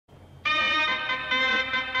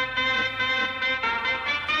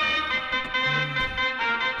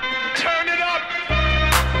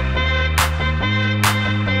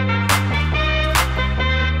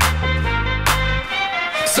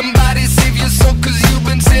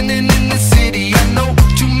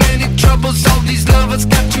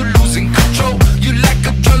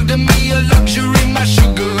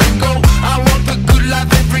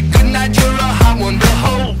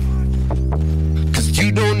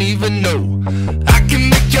don't even know. I can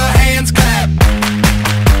make your hands clap.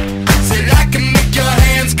 Said I can make your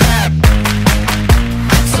hands clap.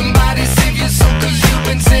 Somebody save your soul, cause you've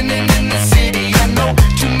been sinning in the city. I know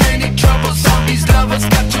too many troubles, all these lovers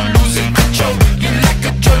got you losing control.